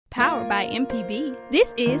powered by MPB.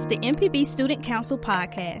 This is the MPB Student Council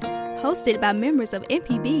podcast, hosted by members of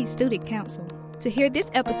MPB Student Council. To hear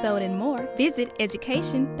this episode and more, visit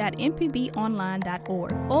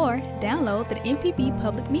education.mpbonline.org or download the MPB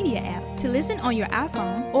Public Media app to listen on your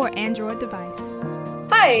iPhone or Android device.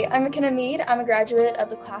 Hi, I'm Makenna Mead. I'm a graduate of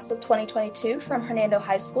the class of 2022 from Hernando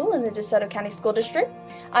High School in the DeSoto County School District.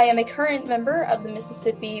 I am a current member of the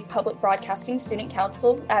Mississippi Public Broadcasting Student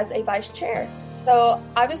Council as a vice chair. So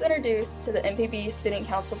I was introduced to the MPB Student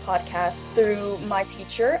Council podcast through my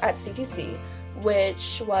teacher at CTC,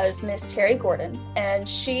 which was Miss Terry Gordon. And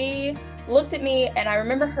she looked at me, and I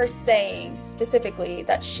remember her saying specifically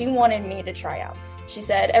that she wanted me to try out. She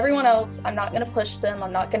said, everyone else, I'm not going to push them.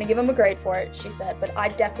 I'm not going to give them a grade for it. She said, but I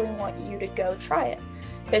definitely want you to go try it.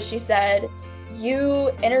 Because she said, you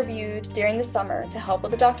interviewed during the summer to help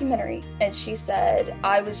with a documentary. And she said,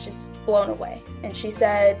 I was just blown away. And she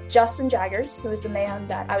said, Justin Jaggers, who was the man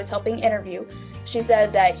that I was helping interview, she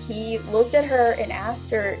said that he looked at her and asked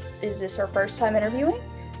her, is this her first time interviewing?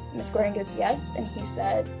 Miss Gordon goes, yes. And he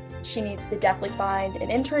said, she needs to definitely find an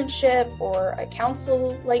internship or a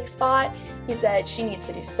council-like spot. He said she needs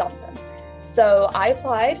to do something. So I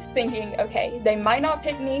applied thinking, okay, they might not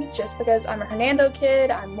pick me just because I'm a Hernando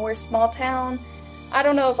kid, I'm more small town. I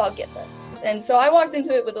don't know if I'll get this. And so I walked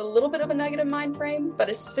into it with a little bit of a negative mind frame, but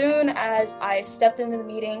as soon as I stepped into the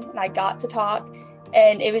meeting and I got to talk,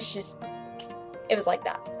 and it was like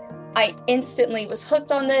that. I instantly was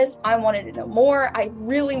hooked on this. I wanted to know more. I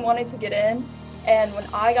really wanted to get in. And when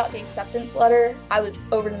I got the acceptance letter, I was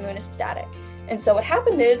over the moon ecstatic. And so what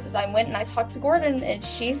happened is I went and I talked to Gordon, and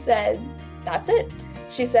she said, that's it.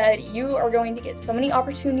 She said, you are going to get so many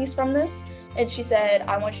opportunities from this. And she said,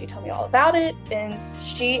 I want you to tell me all about it. And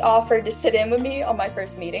she offered to sit in with me on my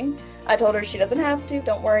first meeting. I told her she doesn't have to,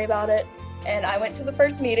 don't worry about it. And I went to the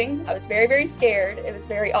first meeting. I was very, very scared. It was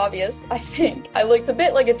very obvious, I think. I looked a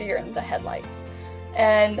bit like a deer in the headlights.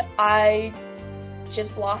 And I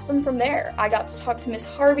just blossomed from there. I got to talk to Miss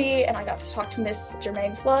Harvey and I got to talk to Miss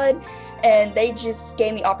Jermaine Flood, and they just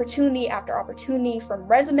gave me opportunity after opportunity, from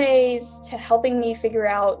resumes to helping me figure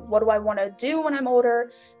out what do I want to do when I'm older,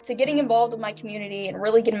 to getting involved with my community and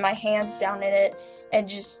really getting my hands down in it and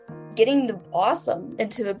just getting to blossom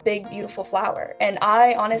into a big, beautiful flower. And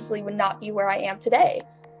I honestly would not be where I am today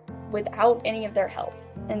without any of their help.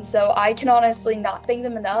 And so I can honestly not thank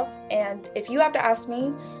them enough. And if you have to ask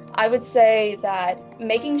me, I would say that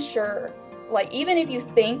making sure, like, even if you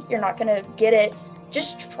think you're not going to get it,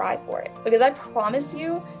 just try for it, because I promise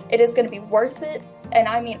you it is going to be worth it. And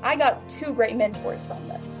I mean, I got two great mentors from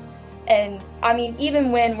this. And I mean,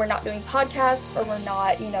 even when we're not doing podcasts or we're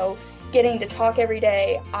not, getting to talk every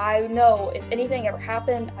day, I know if anything ever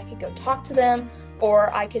happened, I could go talk to them,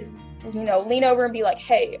 or I could lean over and be like,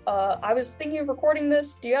 hey, I was thinking of recording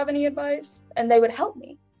this. Do you have any advice? And they would help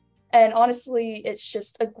me. And honestly, it's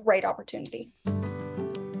just a great opportunity.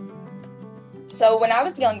 So when I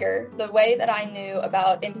was younger, the way that I knew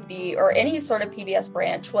about MPB or any sort of PBS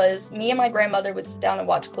branch was me and my grandmother would sit down and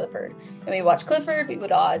watch Clifford. And we watched Clifford, we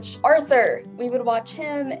would watch Arthur, we would watch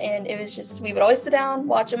him, and it was just, we would always sit down,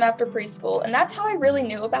 watch him after preschool. And that's how I really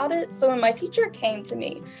knew about it. So when my teacher came to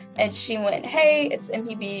me and she went, hey, it's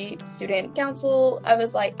MPB Student Council, I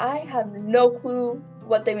was like, I have no clue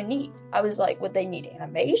what they would need. I was like, would they need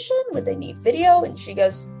animation? Would they need video? And she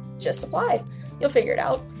goes, just apply. You'll figure it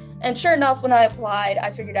out. And sure enough, when I applied,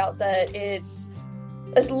 I figured out that it's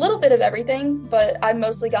a little bit of everything, but I've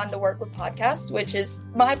mostly gotten to work with podcasts, which is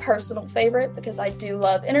my personal favorite because I do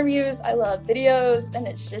love interviews, I love videos, and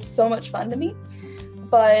it's just so much fun to me.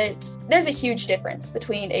 But there's a huge difference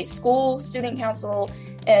between a school student council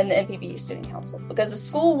and the MPB student council, because a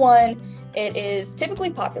school one, it is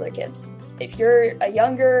typically popular kids. If you're a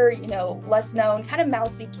younger, less known, kind of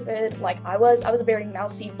mousy kid like I was a very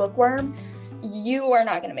mousy bookworm, you are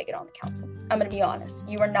not going to make it on the council. I'm going to be honest.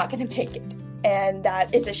 You are not going to make it. And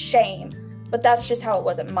that is a shame, but that's just how it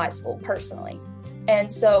was at my school personally.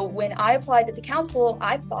 And so when I applied to the council,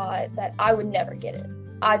 I thought that I would never get it.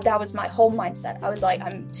 That was my whole mindset. I was like,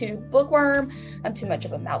 I'm too bookworm. I'm too much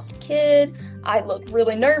of a mousy kid. I look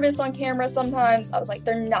really nervous on camera sometimes. I was like,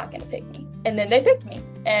 they're not going to pick me. And then they picked me.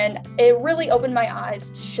 And it really opened my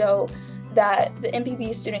eyes to show that the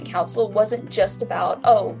MPB Student Council wasn't just about,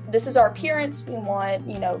 oh, this is our appearance, we want,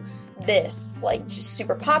 this, like, just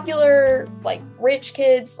super popular, like, rich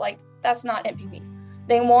kids, like, that's not MPB.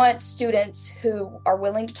 They want students who are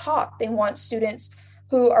willing to talk. They want students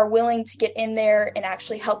who are willing to get in there and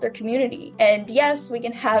actually help their community. And yes, we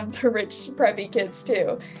can have the rich, preppy kids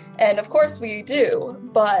too. And of course we do,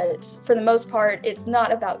 but for the most part, it's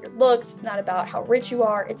not about your looks, it's not about how rich you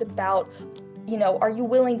are, it's about are you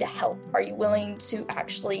willing to help? Are you willing to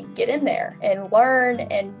actually get in there and learn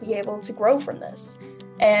and be able to grow from this?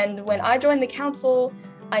 And when I joined the council,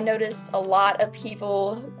 I noticed a lot of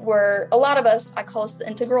us, I call us the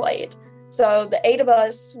Integral 8. So the 8 of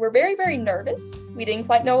us were very, very nervous. We didn't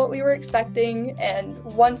quite know what we were expecting. And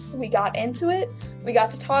once we got into it, we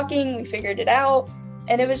got to talking, we figured it out,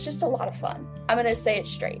 and it was just a lot of fun. I'm going to say it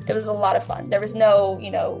straight. It was a lot of fun. There was no,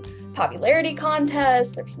 popularity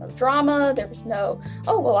contest. There was no drama. There was no,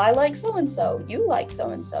 oh, well, I like so-and-so. You like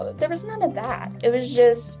so-and-so. There was none of that. It was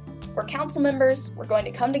just, we're council members. We're going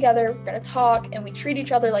to come together. We're going to talk, and we treat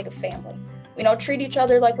each other like a family. We don't treat each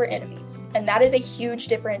other like we're enemies. And that is a huge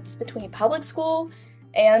difference between public school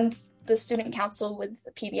and the student council with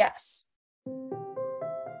the PBS.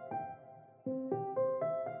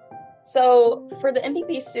 So for the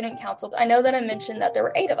MPB Student Council, I know that I mentioned that there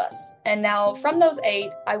were 8 of us. And now from those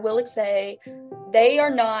 8, I will say they are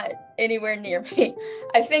not anywhere near me.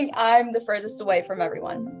 I think I'm the furthest away from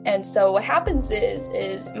everyone. And so what happens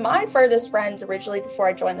is my furthest friends originally before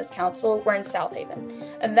I joined this council were in South Haven.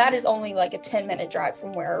 And that is only like a 10-minute drive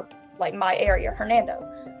from where, like my area, Hernando.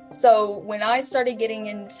 So when I started getting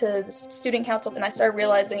into the student council, then I started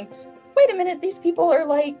realizing, wait a minute, these people are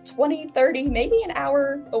like 20, 30, maybe an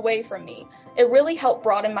hour away from me. It really helped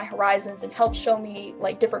broaden my horizons and helped show me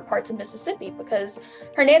like different parts of Mississippi, because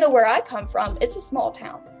Hernando, where I come from, it's a small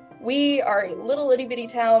town. We are a little itty bitty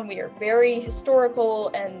town. We are very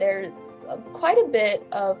historical, and there's quite a bit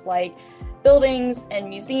of like buildings and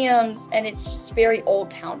museums, and it's just very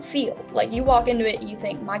old town feel. Like you walk into it and you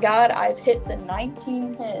think, my God, I've hit the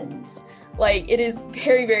 1910s. Like it is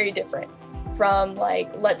very, very different from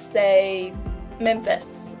like, let's say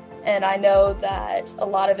Memphis. And I know that a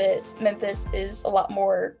lot of Memphis is a lot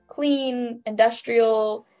more clean,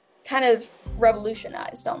 industrial, kind of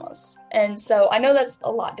revolutionized almost. And so I know that's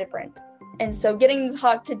a lot different. And so getting to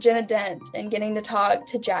talk to Jenna Dent and getting to talk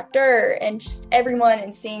to Jack Durr and just everyone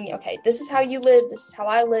and seeing, okay, this is how you live, this is how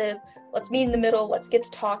I live, let's meet in the middle, let's get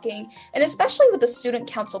to talking. And especially with the Student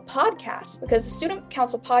Council podcast, because the Student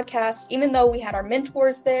Council podcast, even though we had our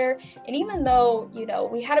mentors there, and even though,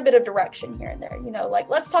 we had a bit of direction here and there, like,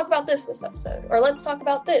 let's talk about this episode, or let's talk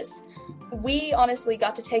about this. We honestly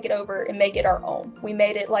got to take it over and make it our own. We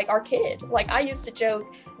made it like our kid. Like I used to joke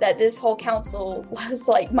that this whole council was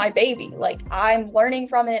like my baby. Like I'm learning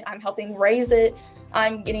from it. I'm helping raise it.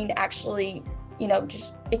 I'm getting to actually,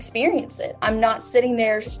 just experience it. I'm not sitting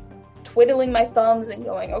there just twiddling my thumbs and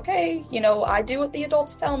going, okay, I do what the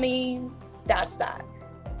adults tell me. That's that.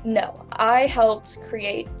 No, I helped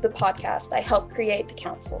create the podcast. I helped create the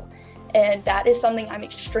council. And that is something I'm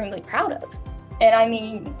extremely proud of. And I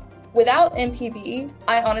mean, without MPB,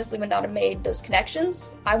 I honestly would not have made those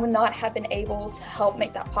connections. I would not have been able to help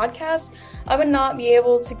make that podcast. I would not be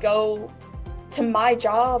able to go to my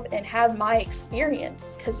job and have my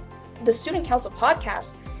experience, because the Student Council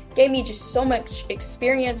podcast gave me just so much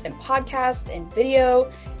experience in podcast and video.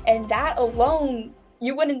 And that alone,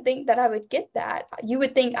 you wouldn't think that I would get that. You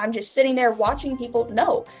would think I'm just sitting there watching people.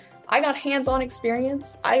 No, I got hands-on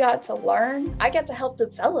experience. I got to learn. I got to help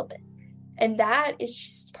develop it. And that is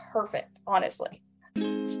just perfect, honestly.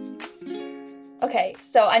 Okay,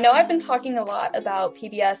 so I know I've been talking a lot about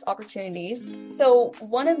PBS opportunities. So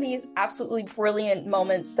one of these absolutely brilliant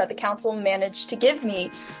moments that the council managed to give me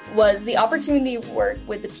was the opportunity to work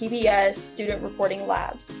with the PBS Student Reporting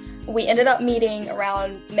Labs. We ended up meeting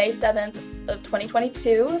around May 7th of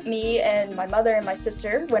 2022. Me and my mother and my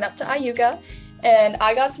sister went up to Iuka, and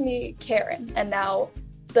I got to meet Karen. And now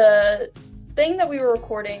the thing that we were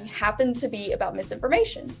recording happened to be about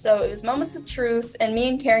misinformation. So it was Moments of Truth, and me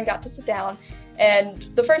and Karen got to sit down. And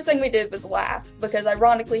the first thing we did was laugh, because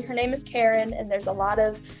ironically, her name is Karen, and there's a lot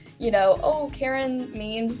of, oh, Karen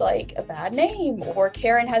means like a bad name, or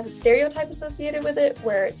Karen has a stereotype associated with it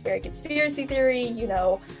where it's very conspiracy theory,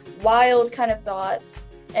 wild kind of thoughts.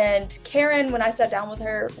 And Karen, when I sat down with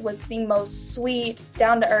her, was the most sweet,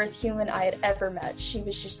 down-to-earth human I had ever met. She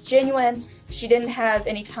was just genuine. She didn't have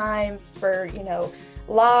any time for,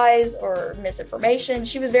 lies or misinformation.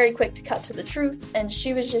 She was very quick to cut to the truth, and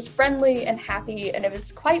she was just friendly and happy, and it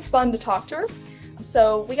was quite fun to talk to her.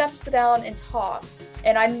 So we got to sit down and talk.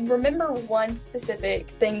 And I remember one specific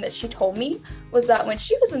thing that she told me was that when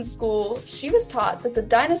she was in school, she was taught that the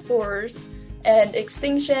dinosaurs and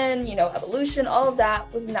extinction, evolution, all of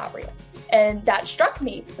that was not real. And that struck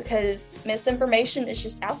me, because misinformation is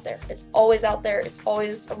just out there. It's always out there. It's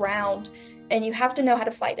always around. And you have to know how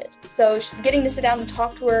to fight it. So getting to sit down and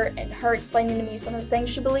talk to her, and her explaining to me some of the things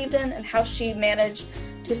she believed in and how she managed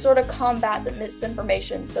to sort of combat the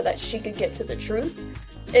misinformation so that she could get to the truth,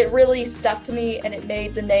 it really stuck to me, and it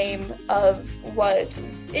made the name of what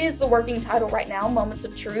is the working title right now, Moments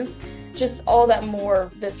of Truth, just all that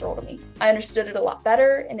more visceral to me. I understood it a lot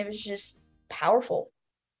better, and it was just powerful.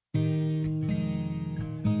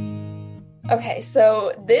 Okay,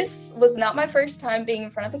 so this was not my first time being in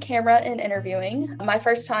front of a camera and interviewing. My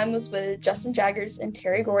first time was with Justin Jaggers and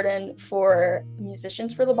Terry Gordon for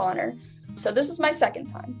Musicians for Le Bonheur. So this was my second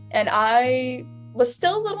time, and I was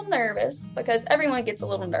still a little nervous because everyone gets a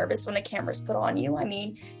little nervous when a camera's put on you. I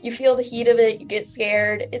mean, you feel the heat of it, you get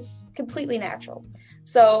scared, it's completely natural.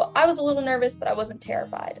 So I was a little nervous, but I wasn't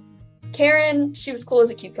terrified. Karen, she was cool as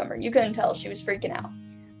a cucumber. You couldn't tell she was freaking out.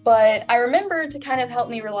 But I remember, to kind of help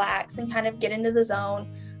me relax and kind of get into the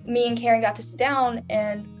zone, me and Karen got to sit down,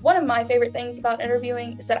 and one of my favorite things about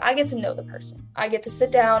interviewing is that I get to know the person. I get to sit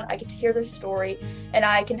down, I get to hear their story, and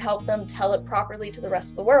I can help them tell it properly to the rest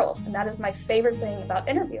of the world. And that is my favorite thing about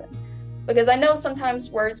interviewing. Because I know sometimes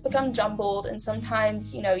words become jumbled, and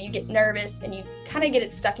sometimes, you get nervous and you kind of get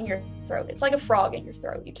it stuck in your throat. It's like a frog in your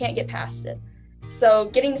throat. You can't get past it. So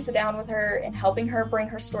getting to sit down with her and helping her bring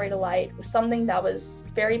her story to light was something that was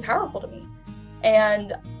very powerful to me.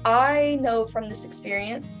 And I know from this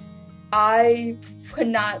experience, I would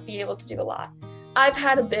not be able to do a lot. I've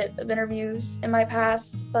had a bit of interviews in my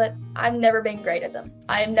past, but I've never been great at them.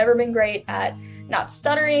 I've never been great at not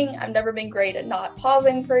stuttering. I've never been great at not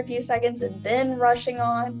pausing for a few seconds and then rushing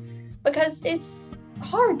on, because it's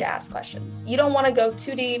hard to ask questions. You don't want to go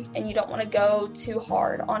too deep, and you don't want to go too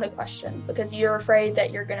hard on a question because you're afraid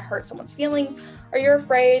that you're going to hurt someone's feelings, or you're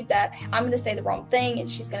afraid that I'm going to say the wrong thing and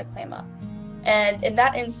she's going to clam up. And in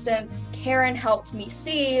that instance, Karen helped me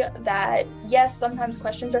see that, yes, sometimes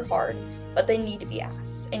questions are hard, but they need to be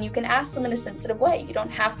asked. And you can ask them in a sensitive way. You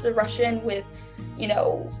don't have to rush in with,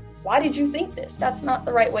 why did you think this? That's not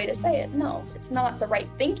the right way to say it. No, it's not the right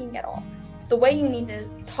thinking at all. The way you need to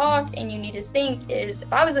talk and you need to think is,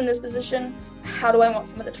 if I was in this position, how do I want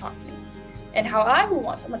someone to talk to me? And how I would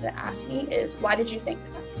want someone to ask me is, why did you think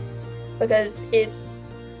that? Because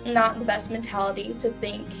it's not the best mentality to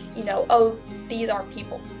think, oh, these aren't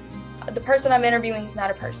people. The person I'm interviewing is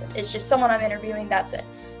not a person. It's just someone I'm interviewing, that's it.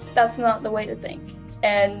 That's not the way to think.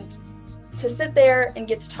 And to sit there and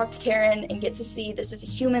get to talk to Karen and get to see this is a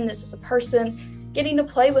human, this is a person, getting to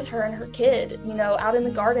play with her and her kid, out in the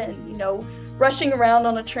garden, rushing around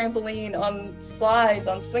on a trampoline, on slides,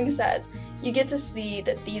 on swing sets, you get to see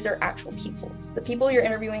that these are actual people. The people you're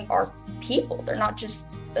interviewing are people. They're not just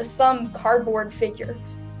some cardboard figure.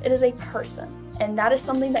 It is a person. And that is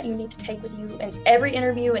something that you need to take with you in every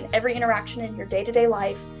interview and every interaction in your day-to-day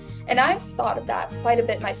life. And I've thought of that quite a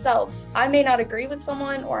bit myself. I may not agree with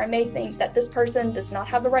someone, or I may think that this person does not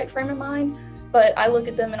have the right frame of mind, but I look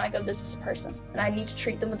at them and I go, this is a person, and I need to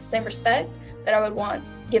treat them with the same respect that I would want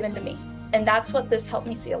given to me. And that's what this helped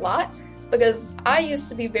me see a lot, because I used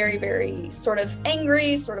to be very, very sort of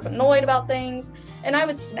angry, sort of annoyed about things, and I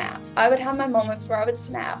would snap. I would have my moments where I would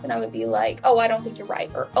snap and I would be like, oh, I don't think you're right,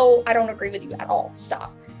 or oh, I don't agree with you at all,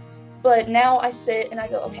 stop. But now I sit and I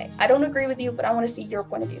go, okay, I don't agree with you, but I want to see your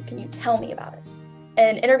point of view. Can you tell me about it?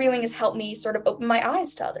 And interviewing has helped me sort of open my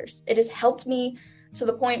eyes to others. It has helped me to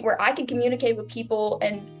the point where I can communicate with people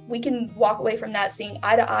and we can walk away from that seeing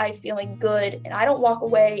eye to eye, feeling good. And I don't walk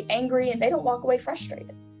away angry and they don't walk away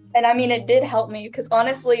frustrated. And I mean, it did help me because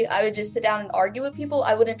honestly, I would just sit down and argue with people.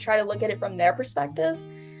 I wouldn't try to look at it from their perspective,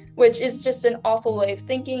 which is just an awful way of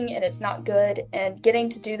thinking, and it's not good. And getting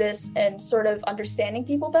to do this and sort of understanding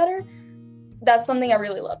people better, that's something I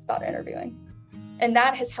really love about interviewing. And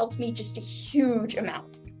that has helped me just a huge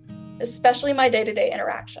amount, especially my day-to-day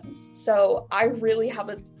interactions. So I really have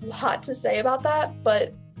a lot to say about that,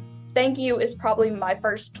 but thank you is probably my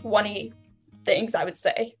first 20 things I would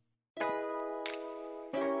say.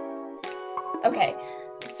 Okay,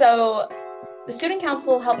 so the student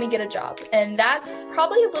council helped me get a job, and that's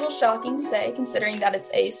probably a little shocking to say considering that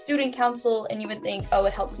it's a student council and you would think, oh,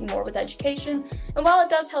 it helps you more with education. And while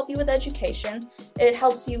it does help you with education, it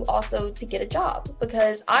helps you also to get a job,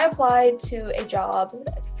 because I applied to a job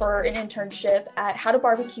for an internship at How to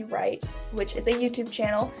Barbecue Right, which is a YouTube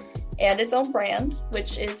channel and its own brand,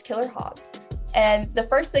 which is Killer Hogs. And the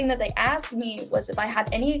first thing that they asked me was if I had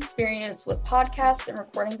any experience with podcasts and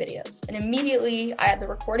recording videos. And immediately I had the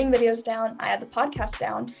recording videos down, I had the podcast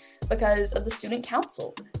down because of the student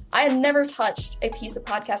council. I had never touched a piece of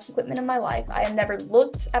podcast equipment in my life. I had never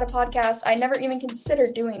looked at a podcast. I never even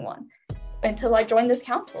considered doing one until I joined this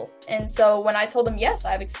council. And so when I told them, yes,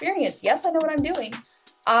 I have experience, yes, I know what I'm doing,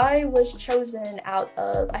 I was chosen out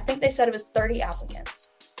of, I think they said it was 30 applicants.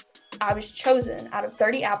 I was chosen out of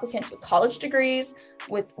 30 applicants with college degrees,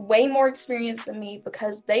 with way more experience than me,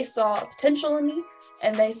 because they saw potential in me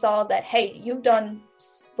and they saw that, hey, you've done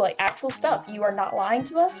like actual stuff. You are not lying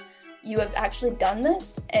to us. You have actually done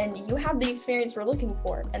this and you have the experience we're looking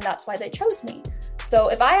for. And that's why they chose me. So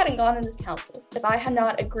if I hadn't gone in this council, if I had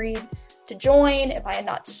not agreed to join, if I had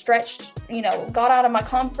not stretched, got out of my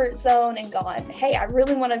comfort zone and gone, hey, I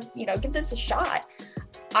really want to, give this a shot,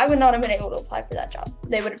 I would not have been able to apply for that job.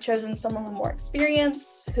 They would have chosen someone with more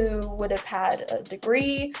experience who would have had a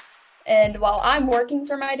degree. And while I'm working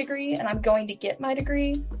for my degree and I'm going to get my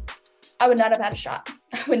degree, I would not have had a shot.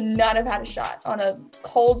 I would not have had a shot on a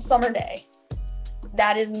cold summer day.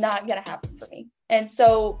 That is not going to happen for me. And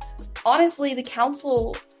so, honestly, the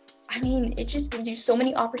council, it just gives you so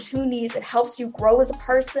many opportunities. It helps you grow as a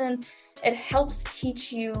person. It helps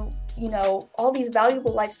teach you, all these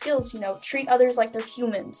valuable life skills, treat others like they're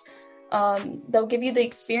humans. They'll give you the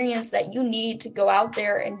experience that you need to go out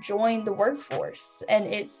there and join the workforce. And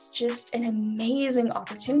it's just an amazing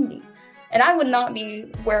opportunity. And I would not be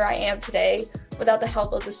where I am today without the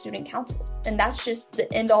help of the student council. And that's just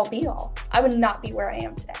the end all be all. I would not be where I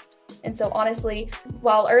am today. And so honestly,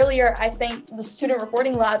 while earlier I thanked the student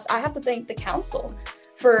reporting labs, I have to thank the council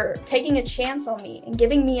for taking a chance on me and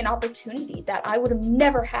giving me an opportunity that I would have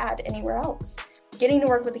never had anywhere else. Getting to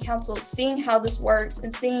work with the council, seeing how this works,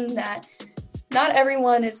 and seeing that not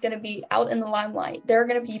everyone is going to be out in the limelight. There are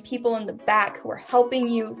going to be people in the back who are helping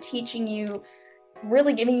you, teaching you,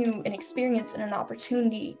 really giving you an experience and an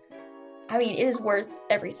opportunity. It is worth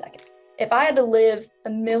every second. If I had to live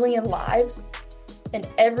 1 million lives, in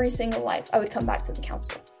every single life, I would come back to the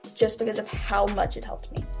council just because of how much it helped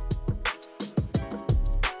me.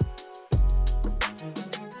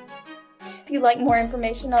 If you'd like more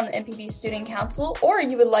information on the MPB Student Council, or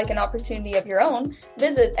you would like an opportunity of your own,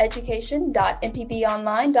 visit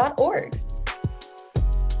education.mpbonline.org.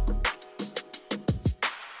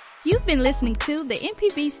 You've been listening to the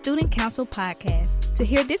MPB Student Council podcast. To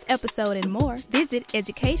hear this episode and more, visit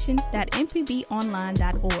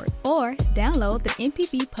education.mpbonline.org or download the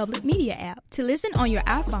MPB Public Media app to listen on your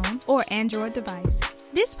iPhone or Android device.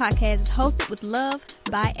 This podcast is hosted with love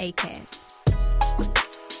by ACAST.